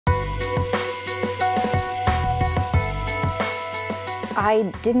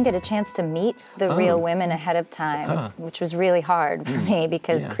I didn't get a chance to meet the real women ahead of time, which was really hard for me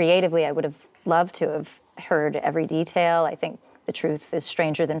because creatively I would have loved to have heard every detail. I think the truth is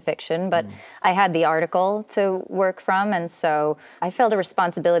stranger than fiction, but I had the article to work from, and so I felt a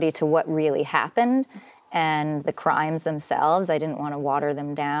responsibility to what really happened and the crimes themselves. I didn't want to water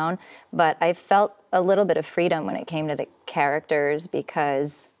them down, but I felt a little bit of freedom when it came to the characters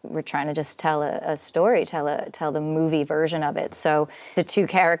because we're trying to just tell a story, tell the movie version of it. So the two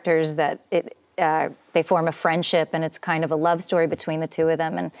characters that they form a friendship, and it's kind of a love story between the two of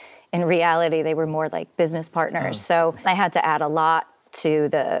them, and in reality they were more like business partners. So I had to add a lot to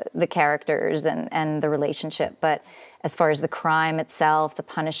the characters and the relationship, but as far as the crime itself, the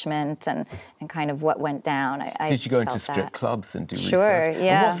punishment, and kind of what went down, I Did you go into felt strip that. clubs and do research? Sure,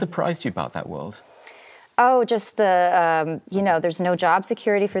 yeah. And what surprised you about that world? Oh, just the, there's no job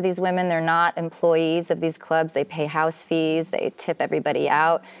security for these women. They're not employees of these clubs. They pay house fees. They tip everybody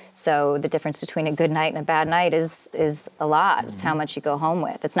out. So the difference between a good night and a bad night is a lot. It's how much you go home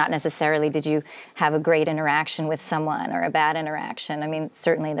with. It's not necessarily did you have a great interaction with someone or a bad interaction. I mean,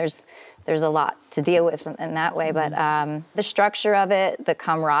 certainly there's a lot to deal with in that way, but the structure of it, the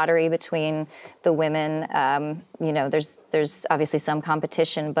camaraderie between the women, there's obviously some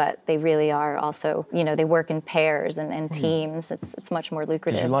competition, but they really are also, they work in pairs and teams. It's much more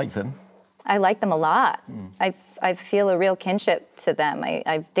lucrative. Did you like them? I like them a lot. I feel a real kinship to them.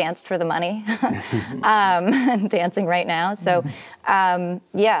 I've danced for the money. I'm dancing right now. So, I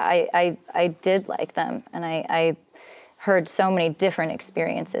did like them, and I heard so many different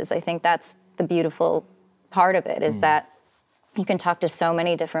experiences. I think that's the beautiful part of it, is that you can talk to so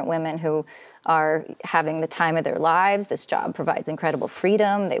many different women who are having the time of their lives. This job provides incredible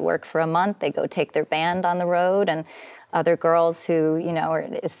freedom. They work for a month, they go take their band on the road, and other girls who,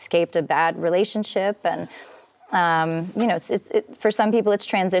 escaped a bad relationship. And, for some people it's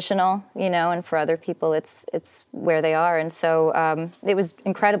transitional, and for other people it's where they are. And so it was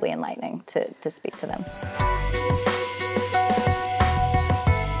incredibly enlightening to speak to them.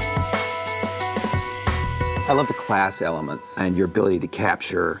 I love the class elements and your ability to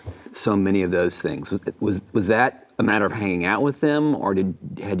capture so many of those things. Was that a matter of hanging out with them, or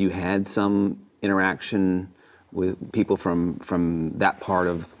had you had some interaction with people from that part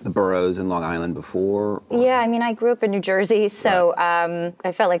of the boroughs in Long Island before? Or? Yeah, I mean, I grew up in New Jersey, so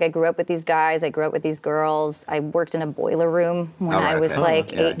I felt like I grew up with these guys, I grew up with these girls. I worked in a boiler room when I was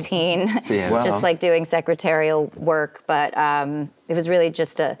 18, just like doing secretarial work, but it was really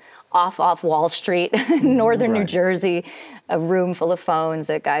just a off Wall Street, northern New Jersey, a room full of phones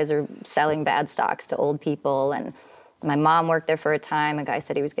that guys are selling bad stocks to old people. And my mom worked there for a time. A guy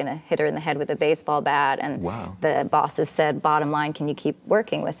said he was going to hit her in the head with a baseball bat. And the bosses said, bottom line, can you keep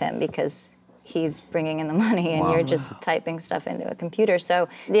working with him? Because he's bringing in the money and you're just typing stuff into a computer. So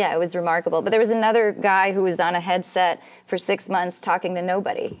yeah, it was remarkable. But there was another guy who was on a headset for 6 months talking to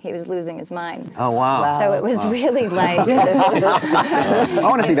nobody. He was losing his mind. Oh, wow. So it was really like... I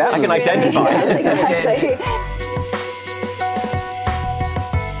want to see that. I can identify. Yes, exactly.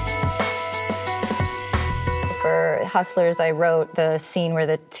 For Hustlers, I wrote the scene where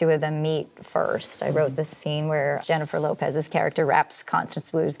the two of them meet first. I wrote the scene where Jennifer Lopez's character wraps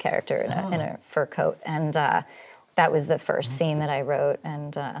Constance Wu's character in a fur coat, and that was the first scene that I wrote,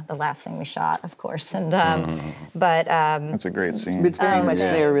 and the last thing we shot, of course. And but that's a great scene. It's very much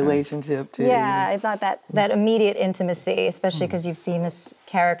their relationship too. Yeah, I thought that immediate intimacy, especially because you've seen this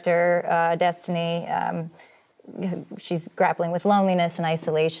character, Destiny. She's grappling with loneliness and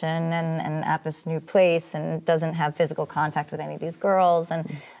isolation and at this new place, and doesn't have physical contact with any of these girls, and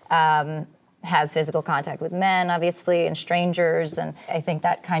has physical contact with men, obviously, and strangers. And I think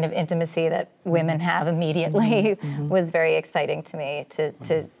that kind of intimacy that women have immediately was very exciting to me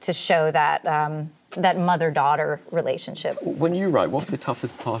to show that that mother-daughter relationship. When you write, what's the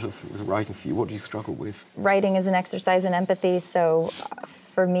toughest part of writing for you? What do you struggle with? Writing is an exercise in empathy, so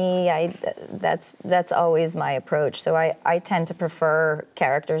for me, that's always my approach. So I tend to prefer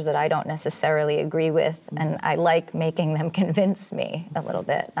characters that I don't necessarily agree with, and I like making them convince me a little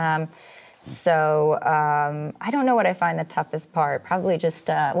bit. So I don't know what I find the toughest part. Probably just,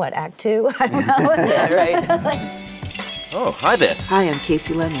 Act 2? I don't know. Yeah, right. Oh, hi there. Hi, I'm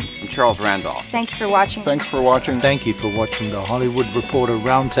Casey Lemons. I'm Charles Randolph. Thank you for watching. Thanks for watching. Thank you for watching the Hollywood Reporter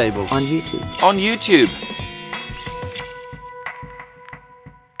Roundtable On YouTube. On YouTube.